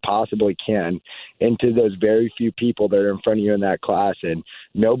everything that you possibly can into those very few people that are in front of you in that class, and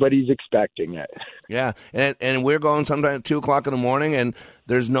nobody's expecting it. Yeah, and we're going sometime at 2:00 in the morning, and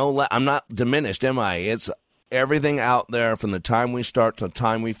there's no. I'm not diminished, am I? It's everything out there from the time we start to the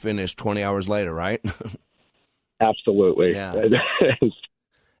time we finish 20 hours later, right? Absolutely. Yeah.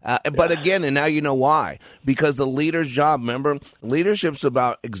 But again, and now you know why. Because the leader's job, remember, leadership's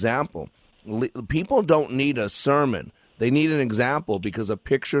about example. People don't need a sermon. They need an example because a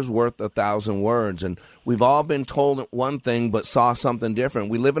picture's worth 1,000 words. And we've all been told one thing but saw something different.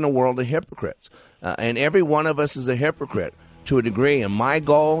 We live in a world of hypocrites. And every one of us is a hypocrite to a degree. And my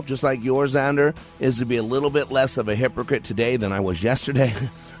goal, just like yours, Xander, is to be a little bit less of a hypocrite today than I was yesterday.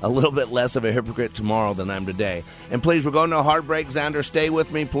 A little bit less of a hypocrite tomorrow than I'm today. And please, we're going to a hard break. Xander, stay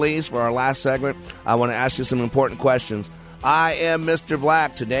with me, please, for our last segment. I want to ask you some important questions. I am Mr.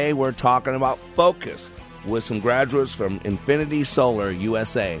 Black. Today we're talking about focus with some graduates from Infinity Solar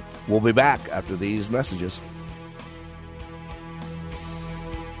USA. We'll be back after these messages.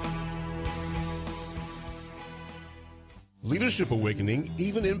 Leadership Awakening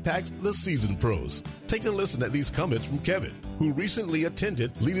even impacts the seasoned pros. Take a listen at these comments from Kevin, who recently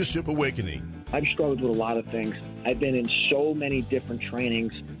attended Leadership Awakening. I've struggled with a lot of things. I've been in so many different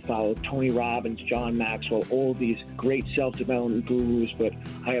trainings, followed Tony Robbins, John Maxwell, all these great self-development gurus, but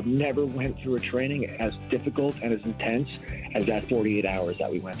I have never went through a training as difficult and as intense as that 48 hours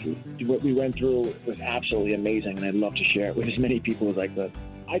that we went through. What we went through was absolutely amazing, and I'd love to share it with as many people as I could.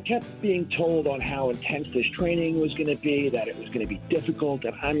 I kept being told on how intense this training was going to be, that it was going to be difficult.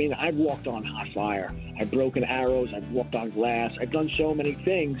 And I mean, I've walked on hot fire. I've broken arrows. I've walked on glass. I've done so many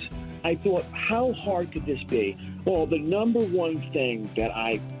things. I thought, how hard could this be? Well, the number one thing that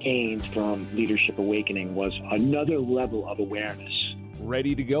I gained from Leadership Awakening was another level of awareness.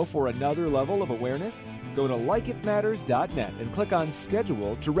 Ready to go for another level of awareness? Go to likeitmatters.net and click on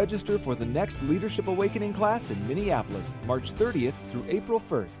Schedule to register for the next Leadership Awakening class in Minneapolis, March 30th through April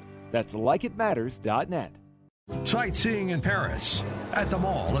 1st. That's likeitmatters.net. Sightseeing in Paris, at the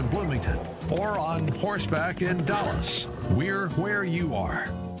mall in Bloomington, or on horseback in Dallas. We're where you are.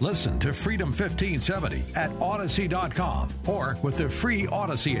 Listen to Freedom 1570 at Odyssey.com or with the free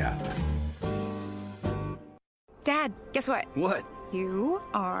Odyssey app. Dad, guess what? What? You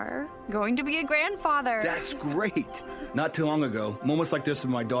are going to be a grandfather. That's great. Not too long ago, moments like this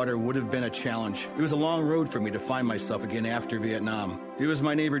with my daughter would have been a challenge. It was a long road for me to find myself again after Vietnam. It was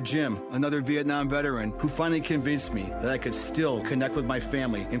my neighbor Jim, another Vietnam veteran, who finally convinced me that I could still connect with my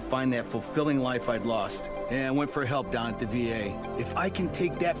family and find that fulfilling life I'd lost. And I went for help down at the VA. If I can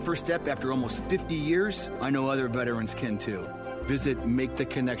take that first step after almost 50 years, I know other veterans can too. Visit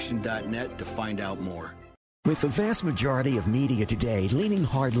MakeTheConnection.net to find out more. With the vast majority of media today leaning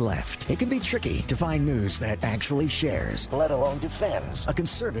hard left, it can be tricky to find news that actually shares, let alone defends, a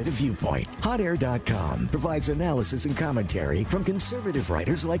conservative viewpoint. HotAir.com provides analysis and commentary from conservative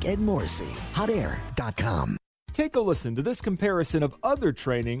writers like Ed Morrissey. HotAir.com. Take a listen to this comparison of other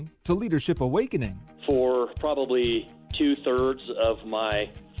training to Leadership Awakening. For probably 2/3 of my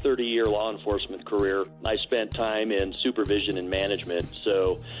 30-year law enforcement career, I spent time in supervision and management,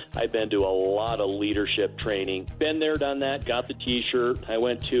 so I've been to a lot of leadership training. Been there, done that, got the T-shirt. I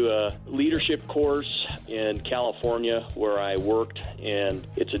went to a leadership course in California where I worked, and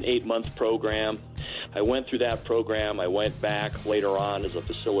it's an 8-month program. I went through that program. I went back later on as a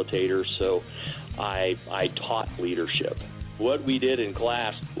facilitator, so I taught leadership. What we did in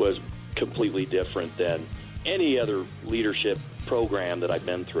class was completely different than any other leadership program that I've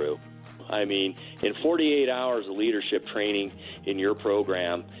been through. I mean, in 48 hours of leadership training in your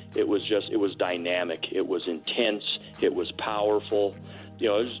program, it was dynamic. It was intense. It was powerful. You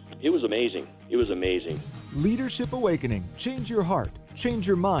know, it was amazing. It was amazing. Leadership Awakening. Change your heart. Change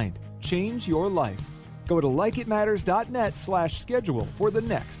your mind. Change your life. Go to likeitmatters.net/schedule for the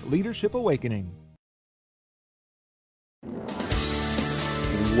next Leadership Awakening.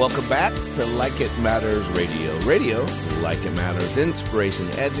 Welcome back to Like It Matters Radio. Radio, like it matters, inspiration,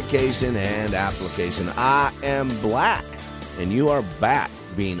 education, and application. I am Black, and you are back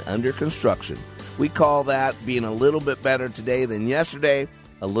being under construction. We call that being a little bit better today than yesterday,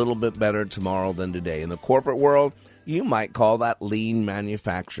 a little bit better tomorrow than today. In the corporate world, you might call that lean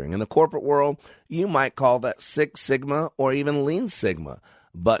manufacturing. In the corporate world, you might call that Six Sigma or even Lean Sigma.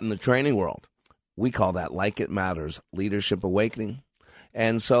 But in the training world, we call that Like It Matters, Leadership Awakening.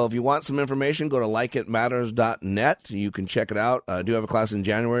 And so if you want some information, go to likeitmatters.net. You can check it out. I do have a class in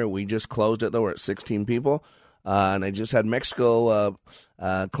January. We just closed it, though. We're at 16 people. And I just had Mexico,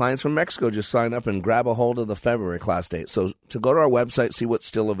 clients from Mexico just sign up and grab a hold of the February class date. So to go to our website, see what's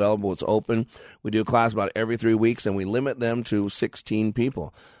still available, what's open. We do a class about every 3 weeks, and we limit them to 16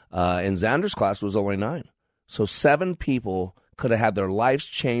 people. And Xander's class was only 9. So 7 people could have had their lives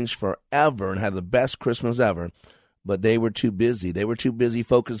changed forever and had the best Christmas ever but they were too busy. They were too busy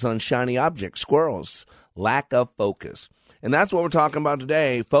focused on shiny objects, squirrels, lack of focus. And that's what we're talking about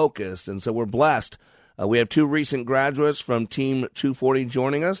today, focus. And so we're blessed. We have 2 recent graduates from Team 240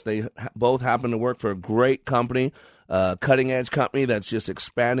 joining us. They both happen to work for a great company, cutting-edge company that's just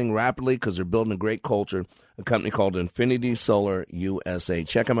expanding rapidly because they're building a great culture, a company called Infinity Solar USA.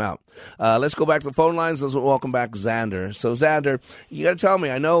 Check them out. Let's go back to the phone lines. Let's welcome back Xander. So, Xander, you got to tell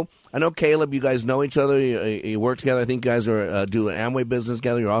me, I know Caleb, you guys know each other. You work together. I think you guys are do an Amway business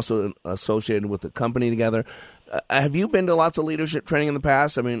together. You're also associated with the company together. Have you been to lots of leadership training in the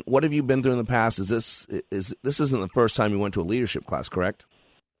past? I mean, what have you been through in the past? This isn't the first time you went to a leadership class, correct?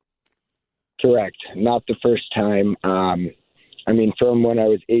 Correct. Not the first time. I mean, from when I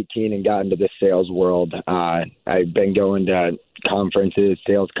was 18 and got into the sales world, I've been going to conferences,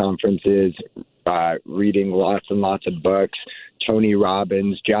 sales conferences, reading lots and lots of books, Tony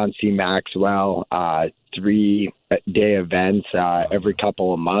Robbins, John C. Maxwell, 3-day events every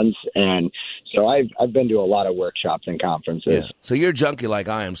couple of months. And so I've been to a lot of workshops and conferences. Yeah. So you're a junkie like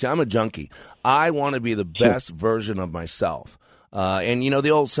I am. See, I'm a junkie. I want to be the best version of myself. And,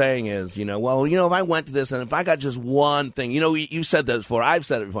 the old saying is, if I went to this and if I got just one thing, you said that before. I've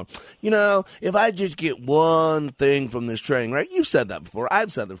said it before. If I just get one thing from this training, right? You've said that before.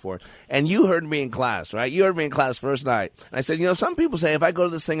 I've said that before. And you heard me in class, right? You heard me in class first night. And I said, some people say if I go to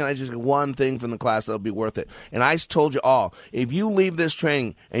this thing and I just get one thing from the class, that'll be worth it. And I told you all, if you leave this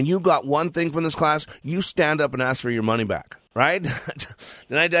training and you got one thing from this class, you stand up and ask for your money back, right?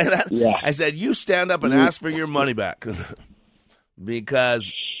 Did I do that? Yeah. I said, you stand up and ask for your money back.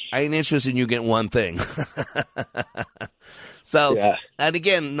 Because I ain't interested in you getting one thing. So, yeah. And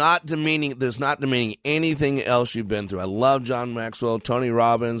again, there's not demeaning anything else you've been through. I love John Maxwell. Tony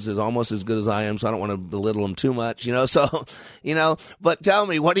Robbins is almost as good as I am, so I don't want to belittle him too much, but tell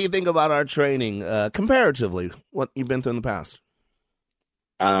me, what do you think about our training, comparatively, what you've been through in the past?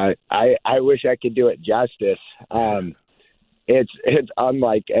 I wish I could do it justice. It's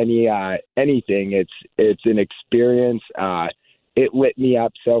unlike anything. It's an experience. It lit me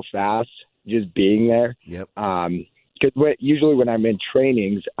up so fast just being there. Yep. Because usually when I'm in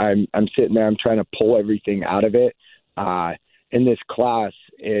trainings, I'm sitting there, I'm trying to pull everything out of it. In this class,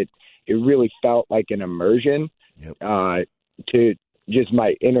 it really felt like an immersion. Yep. To just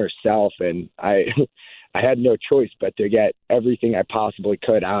my inner self, and I had no choice but to get everything I possibly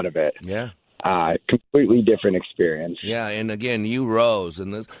could out of it. Yeah. Completely different experience. Yeah, and again, you rose.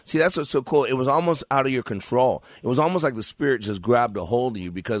 And that's what's so cool. It was almost out of your control. It was almost like the Spirit just grabbed a hold of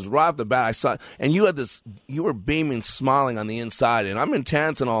you, because right off the bat, I saw, and you were beaming, smiling on the inside, and I'm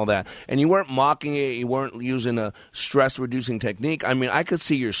intense and all that, and you weren't mocking it, you weren't using a stress-reducing technique. I mean, I could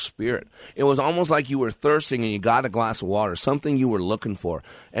see your spirit. It was almost like you were thirsting and you got a glass of water, something you were looking for.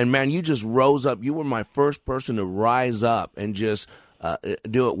 And man, you just rose up. You were my first person to rise up and just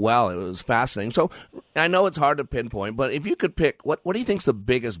do it well. It was fascinating. So I know it's hard to pinpoint, but if you could pick, what do you think is the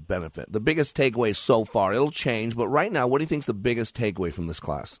biggest benefit, the biggest takeaway so far? It'll change, but right now, what do you think is the biggest takeaway from this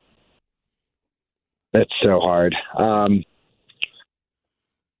class? That's so hard.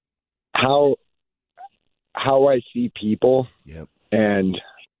 How I see people. Yep. And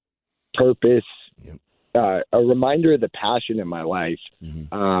purpose. Yep. A reminder of the passion in my life.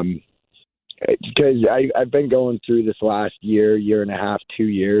 Mm-hmm. Because I've been going through this last year and a half, 2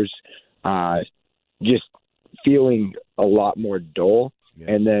 years, just feeling a lot more dull,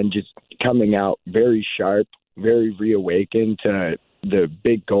 and then just coming out very sharp, very reawakened to the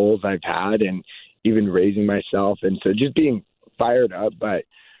big goals I've had, and even raising myself. And so just being fired up, but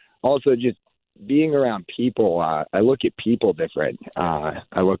also just being around people. I look at people different.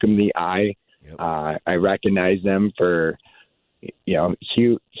 I look them in the eye. Yep. I recognize them for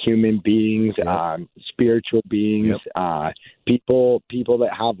human beings, spiritual beings, people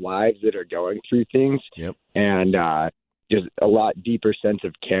that have lives that are going through things, and just a lot deeper sense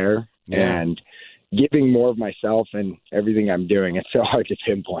of care and giving more of myself and everything I'm doing. It's so hard to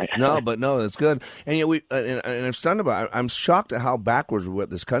pinpoint. No, that's good. And and I'm stunned about it. I'm shocked at how backwards we're at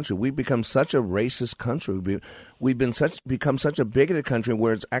this country. We've become such a racist country. We've become such a bigoted country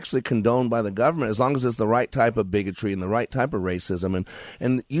where it's actually condoned by the government as long as it's the right type of bigotry and the right type of racism.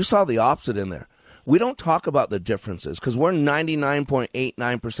 And you saw the opposite in there. We don't talk about the differences because we're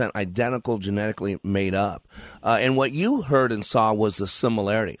 99.89% identical, genetically made up. And what you heard and saw was the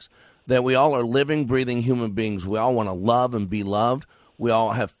similarities. That we all are living, breathing human beings. We all want to love and be loved. We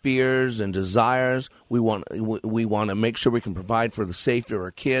all have fears and desires. We want to make sure we can provide for the safety of our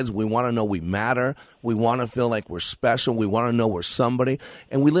kids. We want to know we matter. We want to feel like we're special. We want to know we're somebody.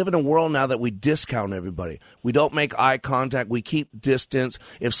 And we live in a world now that we discount everybody. We don't make eye contact. We keep distance.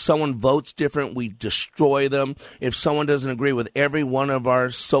 If someone votes different, we destroy them. If someone doesn't agree with every one of our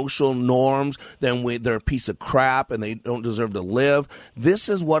social norms, then they're a piece of crap and they don't deserve to live. This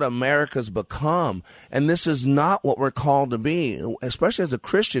is what America's become. And this is not what we're called to be. Especially as a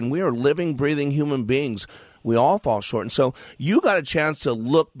Christian, we are living, breathing human beings. We all fall short. And so you got a chance to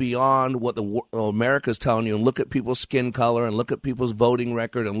look beyond what America's telling you and look at people's skin color and look at people's voting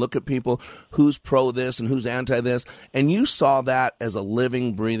record and look at people who's pro this and who's anti this. And you saw that as a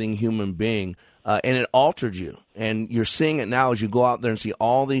living, breathing human being. And it altered you. And you're seeing it now as you go out there and see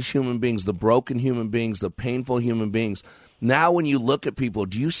all these human beings, the broken human beings, the painful human beings. Now when you look at people,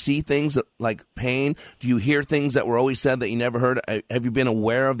 do you see things like pain? Do you hear things that were always said that you never heard? Have you been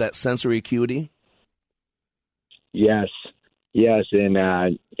aware of that sensory acuity? Yes,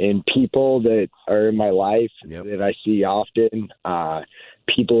 and people that are in my life that I see often,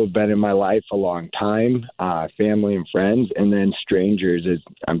 people have been in my life a long time, family and friends, and then strangers as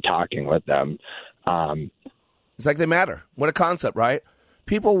I'm talking with them. It's like they matter. What a concept, right?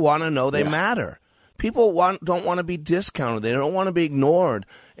 People want to know they matter. People don't want to be discounted. They don't want to be ignored.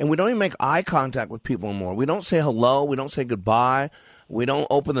 And we don't even make eye contact with people anymore. We don't say hello. We don't say goodbye. We don't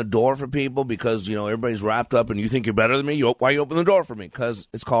open the door for people because, everybody's wrapped up and you think you're better than me. Why you open the door for me? Because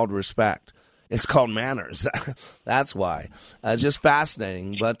it's called respect. It's called manners. That's why. It's just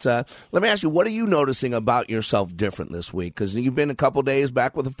fascinating. But let me ask you, what are you noticing about yourself different this week? Because you've been a couple days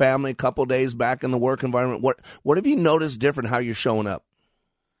back with the family, a couple days back in the work environment. What have you noticed different how you're showing up?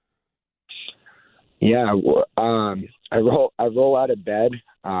 Yeah, I roll out of bed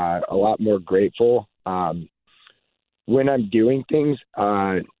a lot more grateful. When I'm doing things,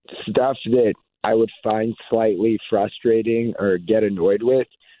 stuff that I would find slightly frustrating or get annoyed with,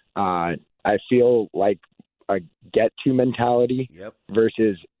 I feel like a get-to mentality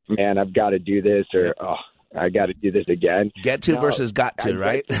versus, man, I've got to do this or, I got to do this again. Get to versus got to,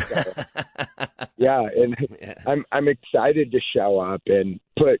 right? Yeah, and I'm excited to show up and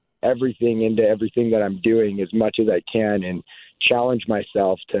put everything into everything that I'm doing as much as I can and challenge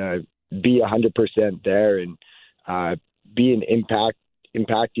myself to be 100% there and be an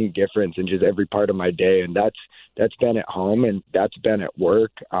impacting difference in just every part of my day. And that's been at home and that's been at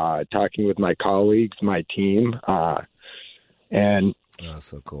work, talking with my colleagues, my team, and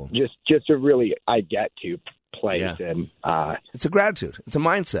so cool. Just a really I get to place. Yeah. And it's a gratitude. It's a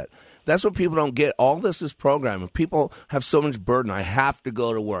mindset. That's what people don't get. All this is programming. People have so much burden. I have to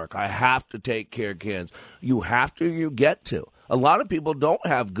go to work. I have to take care of kids. You have to, you get to. A lot of people don't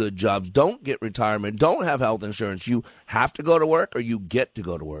have good jobs, don't get retirement, don't have health insurance. You have to go to work or you get to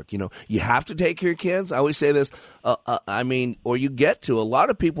go to work. You have to take care of kids. I always say this, or you get to. A lot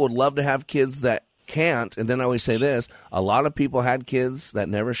of people would love to have kids that can't. And then I always say this, a lot of people had kids that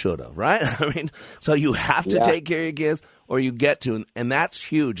never should have, right? So you have to take care of your kids or you get to. And that's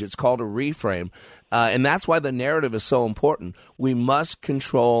huge. It's called a reframe. And that's why the narrative is so important. We must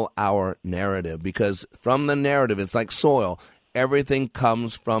control our narrative because from the narrative, it's like soil. Everything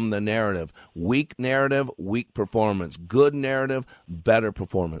comes from the narrative. Weak narrative, weak performance. Good narrative, better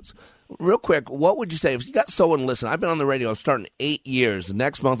performance. Real quick, what would you say if you got someone listen? I've been on the radio. I'm starting 8 years.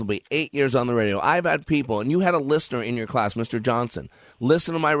 Next month will be 8 years on the radio. I've had people, and you had a listener in your class, Mr. Johnson,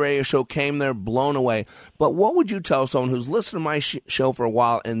 listen to my radio show, came there, blown away. But what would you tell someone who's listened to my show for a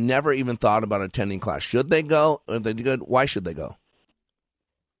while and never even thought about attending class? Should they go? If they do, why should they go?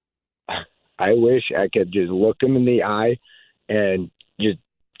 I wish I could just look them in the eye and just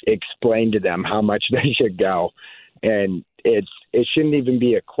explain to them how much they should go. And it shouldn't even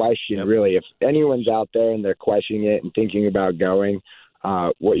be a question, really. If anyone's out there and they're questioning it and thinking about going,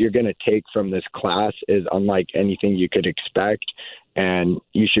 what you're going to take from this class is unlike anything you could expect, and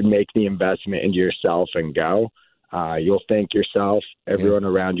you should make the investment into yourself and go. You'll thank yourself. Everyone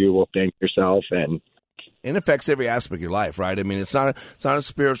around you will thank yourself, and it affects every aspect of your life, right? It's not a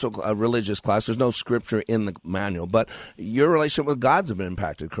spiritual, religious class. There's no scripture in the manual, but your relationship with God's have been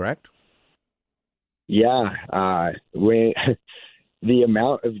impacted, correct? Yeah. When the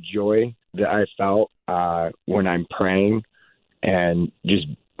amount of joy that I felt when I'm praying and just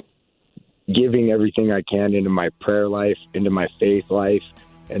giving everything I can into my prayer life, into my faith life,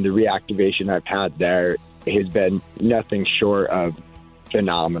 and the reactivation I've had there has been nothing short of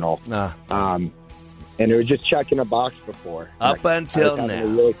phenomenal. And it was just checking a box before. Up until now. A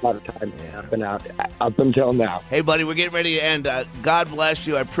really lot of time up until now. Hey, buddy, we're getting ready to end. God bless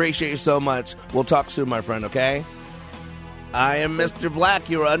you. I appreciate you so much. We'll talk soon, my friend, okay? I am Mr. Black.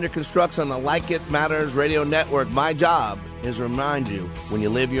 You are under construction on the Like It Matters Radio Network. My job is to remind you, when you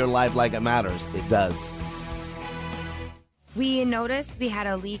live your life like it matters, it does. We noticed we had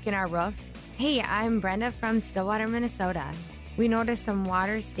a leak in our roof. Hey, I'm Brenda from Stillwater, Minnesota. We noticed some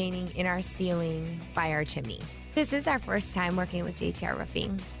water staining in our ceiling by our chimney. This is our first time working with JTR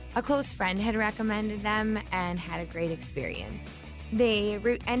Roofing. A close friend had recommended them and had a great experience. They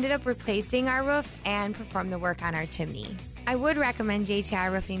ended up replacing our roof and performed the work on our chimney. I would recommend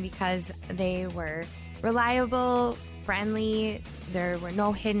JTR Roofing because they were reliable, friendly, there were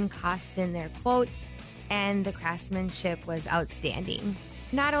no hidden costs in their quotes, and the craftsmanship was outstanding.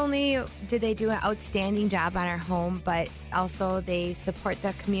 Not only did they do an outstanding job on our home, but also they support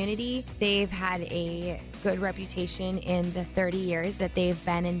the community. They've had a good reputation in the 30 years that they've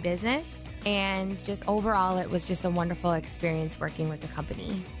been in business. And just overall, it was just a wonderful experience working with the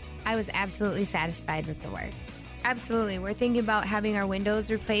company. I was absolutely satisfied with the work. Absolutely. We're thinking about having our windows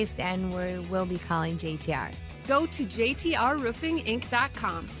replaced, and we will be calling JTR. Go to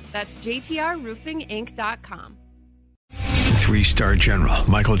jtrroofinginc.com. That's jtrroofinginc.com. 3-star General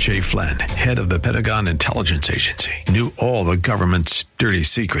Michael J. Flynn, head of the Pentagon Intelligence Agency, knew all the government's dirty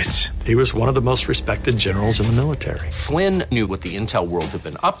secrets. He was one of the most respected generals in the military. Flynn knew what the intel world had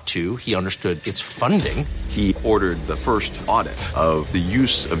been up to. He understood its funding. He ordered the first audit of the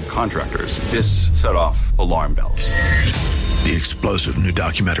use of contractors. This set off alarm bells. The explosive new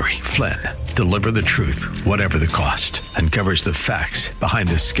documentary, Flynn, Deliver the Truth, Whatever the Cost, uncovers the facts behind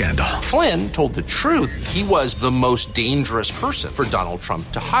this scandal. Flynn told the truth. He was the most dangerous person for Donald Trump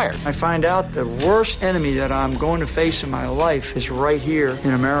to hire. I find out the worst enemy that I'm going to face in my life is right here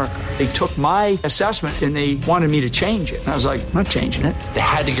in America. They took my assessment and they wanted me to change it. And I was like, I'm not changing it. They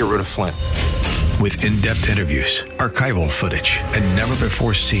had to get rid of Flynn. With in-depth interviews, archival footage, and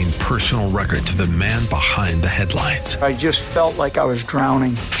never-before-seen personal records of the man behind the headlines. I just felt like I was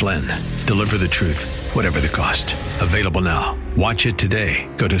drowning. Flynn, Deliver the Truth, Whatever the Cost. Available now. Watch it today.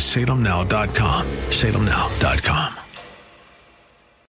 Go to salemnow.com. salemnow.com.